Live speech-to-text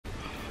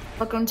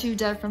Welcome to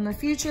Dev from the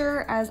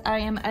Future. As I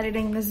am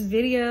editing this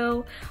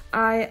video,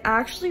 I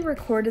actually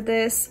recorded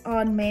this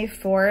on May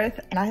 4th,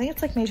 and I think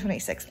it's like May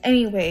 26th.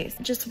 Anyways,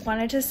 just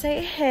wanted to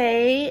say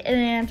hey,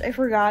 and I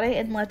forgot it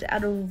and left it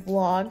out of a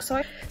vlog.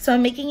 So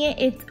I'm making it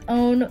its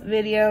own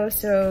video,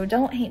 so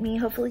don't hate me.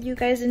 Hopefully you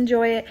guys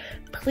enjoy it.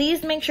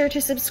 Please make sure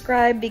to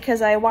subscribe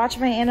because I watch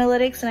my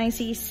analytics and I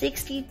see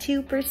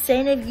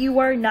 62% of you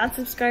are not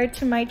subscribed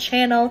to my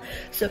channel.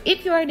 So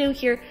if you are new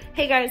here,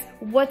 hey guys,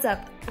 what's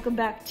up? Welcome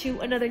back to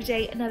another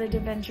day, another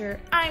adventure.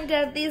 I'm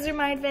Dev, these are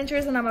my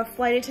adventures, and I'm a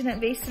flight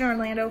attendant based in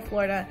Orlando,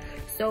 Florida.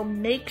 So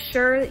make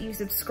sure that you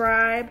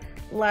subscribe,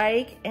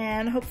 like,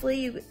 and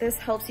hopefully this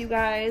helps you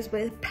guys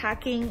with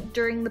packing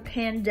during the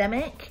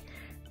pandemic,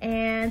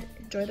 and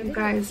enjoy the video. You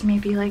guys may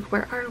be like,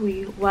 where are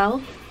we?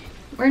 Well,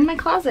 we're in my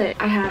closet.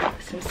 I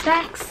have some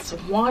snacks,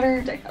 some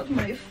water, I have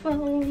my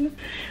phone,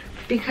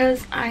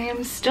 because I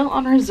am still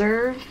on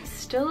reserve,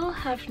 still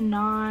have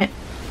not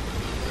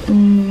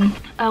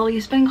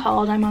Ellie's been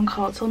called. I'm on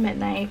call till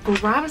midnight.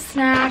 Grab a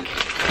snack,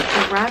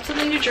 grab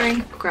something to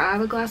drink, grab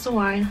a glass of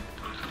wine.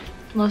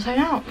 Let's hang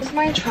out. This is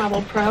my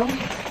Travel Pro.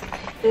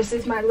 This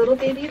is my little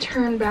baby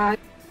turn bag.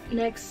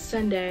 Next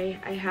Sunday,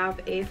 I have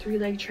a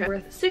 3-leg trip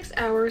worth 6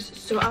 hours,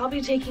 so I'll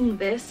be taking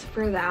this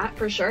for that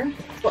for sure.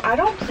 Well, I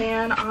don't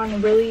plan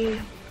on really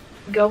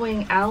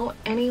going out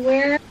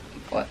anywhere.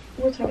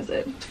 What time is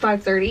it? It's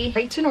 5:30. I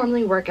like to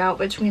normally work out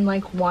between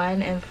like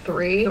 1 and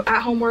 3. So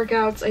at home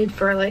workouts, I did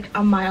for like a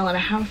 1.5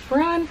 mile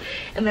run,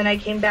 and then I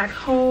came back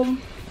home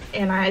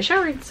and I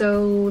showered.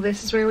 So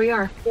this is where we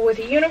are. With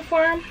a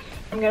uniform,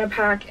 I'm gonna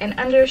pack an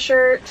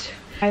undershirt.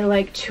 I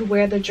like to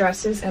wear the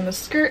dresses and the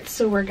skirts,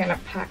 so we're gonna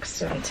pack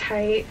some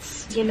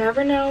tights. You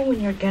never know when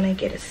you're gonna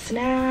get a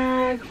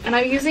snag. And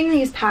I'm using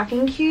these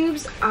packing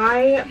cubes.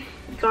 I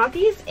got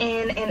these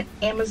in an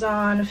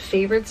Amazon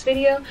favorites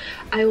video.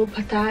 I will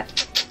put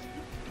that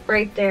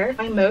right there.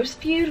 My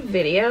most viewed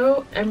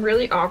video. I'm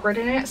really awkward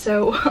in it,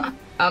 so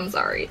I'm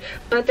sorry,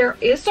 but there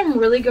is some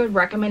really good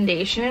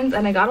recommendations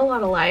and I got a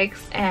lot of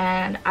likes,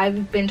 and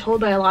I've been told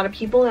by a lot of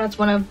people that's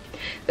one of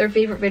their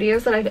favorite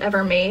videos that I've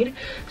ever made.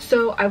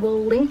 So I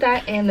will link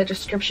that in the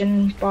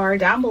description bar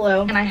down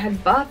below. And I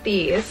had bought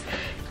these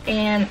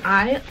and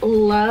I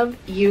love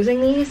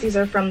using these. These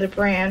are from the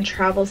brand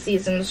Travel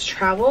Seasons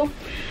Travel.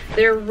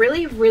 They're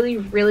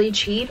really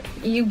cheap.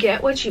 You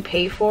get what you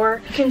pay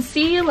for. You can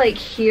see like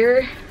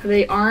here,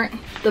 they aren't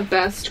the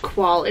best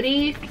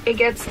quality. It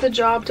gets the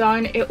job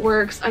done, it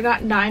works. I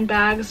got 9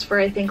 bags for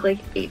I think like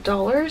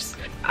 $8.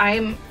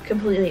 I'm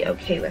completely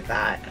okay with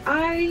that.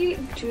 I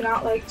do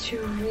not like to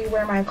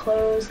rewear my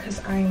clothes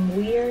because I'm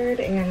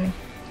weird, and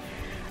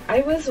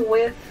I was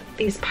with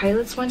these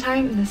pilots one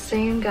time and the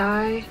same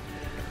guy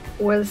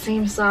wore the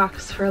same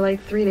socks for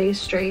like 3 days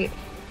straight.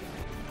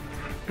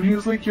 And he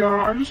was like, yeah,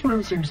 I just wear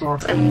the same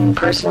socks. And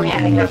personally, I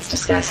think that's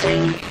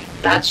disgusting.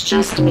 That's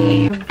just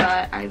me.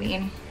 But I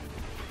mean,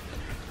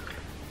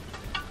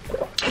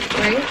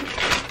 right?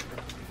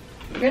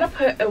 I'm gonna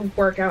put a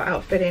workout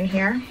outfit in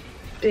here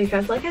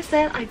because like I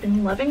said, I've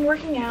been loving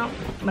working out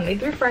Monday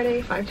through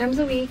Friday, 5 times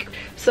a week.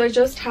 So I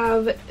just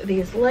have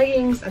these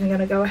leggings. I'm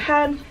gonna go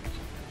ahead.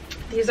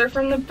 These are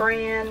from the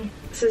brand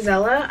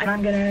Cizella, and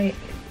I'm gonna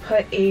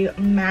put a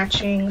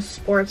matching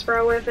sports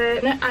bra with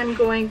it. I'm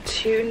going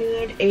to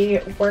need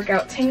a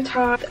workout tank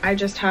top. I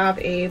just have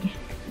a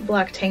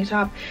black tank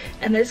top,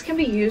 and this can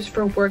be used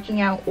for working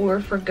out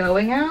or for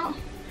going out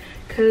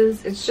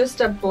because it's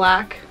just a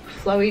black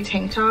flowy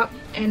tank top.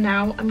 And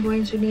now I'm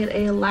going to need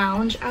a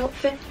lounge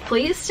outfit.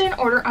 Placed an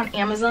order on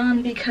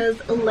Amazon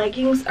because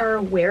leggings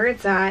are where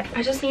it's at.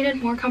 I just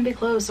needed more comfy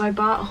clothes, so I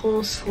bought a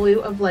whole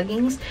slew of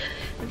leggings.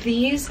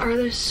 These are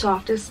the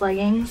softest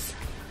leggings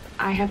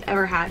I have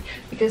ever had,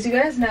 because you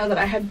guys know that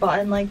I had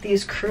bought like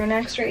these crew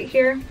necks right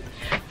here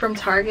from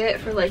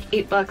Target for like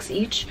 $8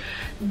 each,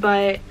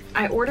 but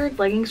I ordered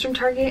leggings from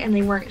Target and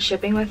they weren't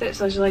shipping with it,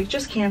 so I was like,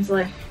 just cancel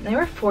it. They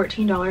were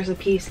 $14 a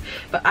piece,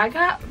 but I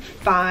got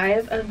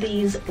 5 of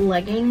these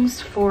leggings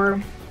for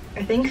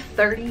I think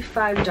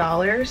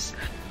 $35.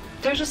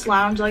 They're just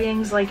lounge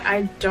leggings. Like,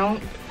 I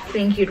don't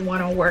think you'd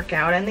want to work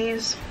out in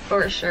these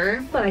for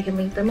sure, but I can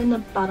link them in the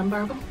bottom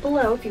bar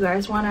below if you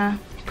guys want to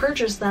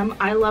purchase them.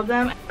 I love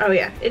them. Oh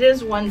yeah, it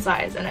is one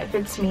size and it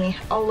fits me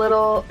a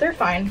little. They're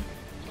fine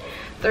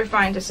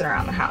to sit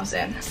around the house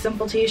in.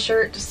 Simple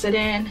t-shirt to sit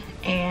in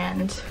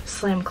and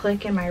slam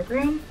click in my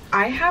room.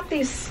 I have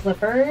these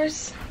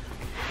slippers.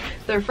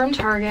 They're from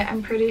Target,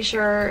 I'm pretty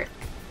sure.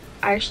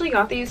 I actually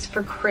got these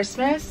for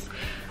Christmas.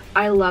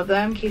 I love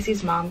them.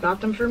 Casey's mom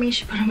got them for me.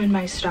 She put them in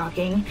my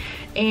stocking,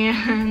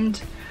 and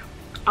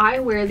I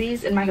wear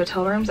these in my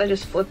hotel rooms. I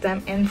just flip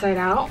them inside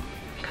out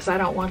because I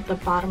don't want the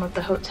bottom of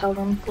the hotel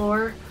room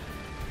floor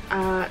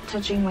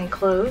touching my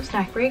clothes.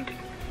 Snack break.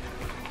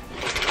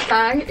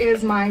 Bag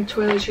is my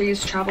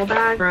toiletries travel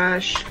bag.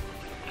 Brush,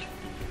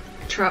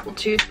 travel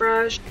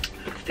toothbrush,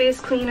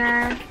 face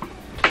cleaner,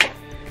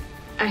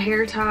 a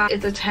hair tie.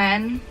 It's a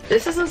 10.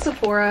 This is a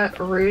Sephora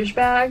rouge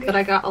bag that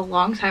I got a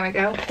long time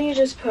ago. You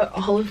just put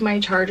all of my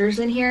chargers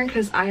in here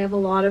because I have a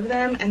lot of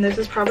them, and this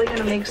is probably going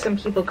to make some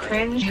people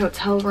cringe.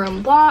 Hotel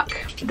room block.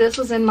 This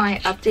was in my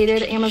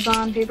updated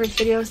Amazon favorites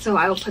video, so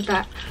I will put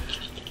that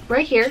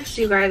right here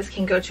so you guys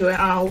can go to it.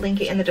 I'll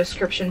link it in the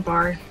description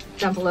bar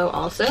down below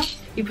also.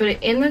 You put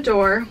it in the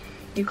door,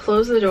 you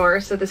close the door,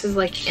 so this is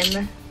like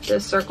in the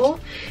circle,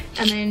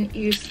 and then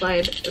you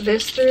slide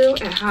this through.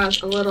 It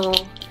has a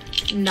little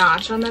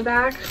notch on the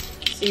back,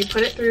 so you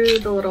put it through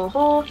the little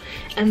hole,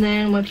 and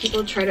then when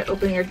people try to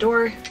open your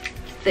door,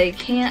 they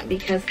can't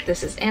because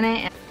this is in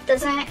it.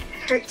 Doesn't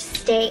hurt to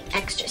stay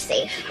extra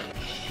safe.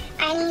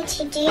 I need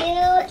to do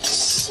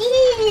shoes.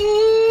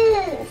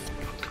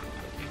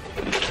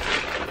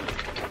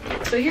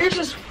 So here's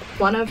just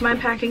one of my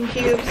packing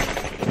cubes.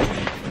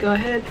 Go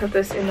ahead, put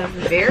this in the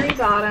very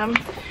bottom.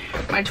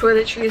 My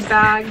toiletries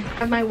bag. I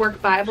have my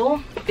work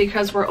Bible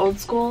because we're old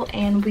school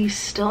and we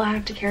still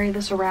have to carry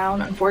this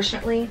around,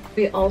 unfortunately.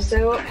 We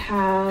also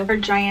have our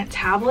giant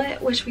tablet,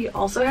 which we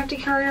also have to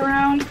carry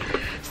around.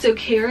 So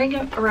carrying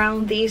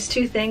around these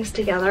two things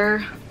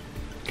together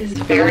is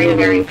very,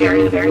 very,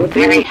 very, very,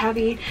 very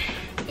heavy.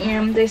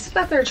 And they said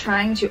that they're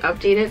trying to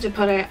update it to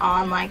put it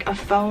on like a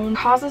phone. It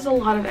causes a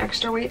lot of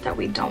extra weight that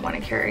we don't want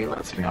to carry,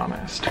 let's be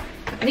honest.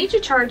 I need to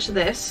charge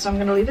this, so I'm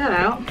gonna leave that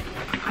out.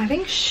 I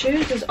think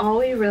shoes is all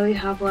we really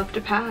have left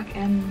to pack,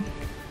 and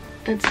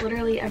that's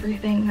literally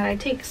everything that I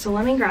take. So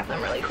let me grab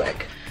them really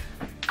quick.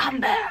 I'm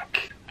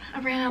back. I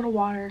ran out of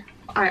water.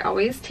 I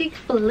always take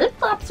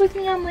flip-flops with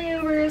me on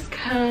layovers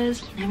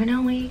because you never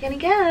know where you're gonna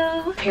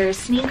go. A pair of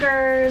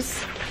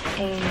sneakers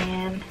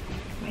and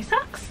my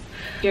socks.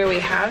 Here we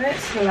have it,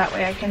 so that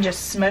way I can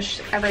just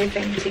smush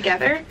everything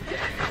together,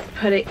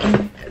 put it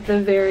in the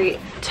very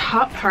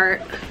top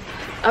part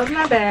of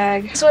my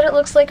bag. This is what it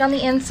looks like on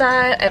the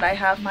inside. And I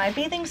have my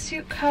bathing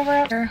suit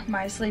cover,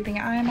 my sleeping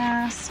eye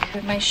mask,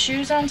 with my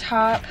shoes on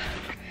top.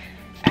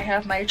 I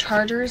have my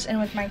chargers in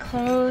with my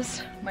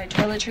clothes, my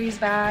toiletries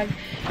bag,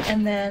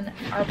 and then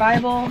our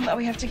Bible that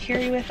we have to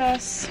carry with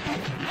us.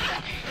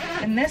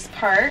 In this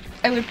part,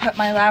 I would put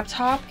my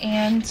laptop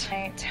and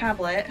my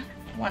tablet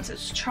once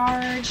it's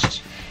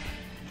charged.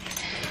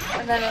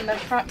 And then in the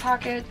front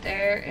pocket,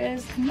 there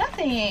is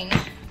nothing.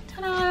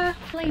 Ta-da!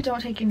 I don't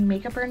take any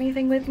makeup or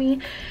anything with me.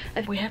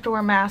 We have to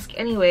wear a mask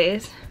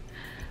anyways.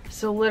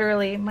 So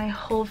literally my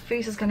whole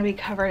face is gonna be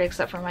covered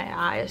except for my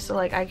eyes. So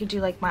like I could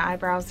do like my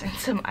eyebrows and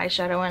some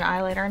eyeshadow and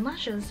eyeliner and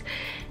lashes,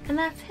 and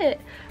that's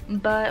it.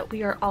 But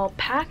we are all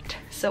packed,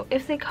 so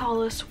if they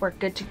call us, we're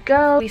good to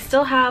go. We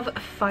still have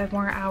 5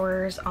 more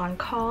hours on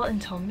call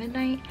until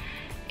midnight,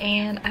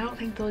 and I don't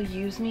think they'll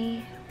use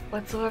me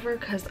whatsoever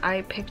because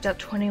I picked up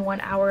 21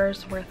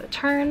 hours worth of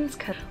turns,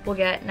 because we'll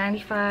get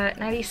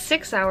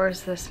 96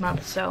 hours this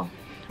month, so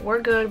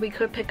we're good. We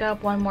could pick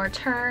up one more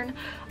turn,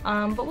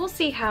 but we'll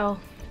see how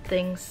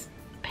things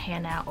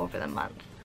pan out over the month.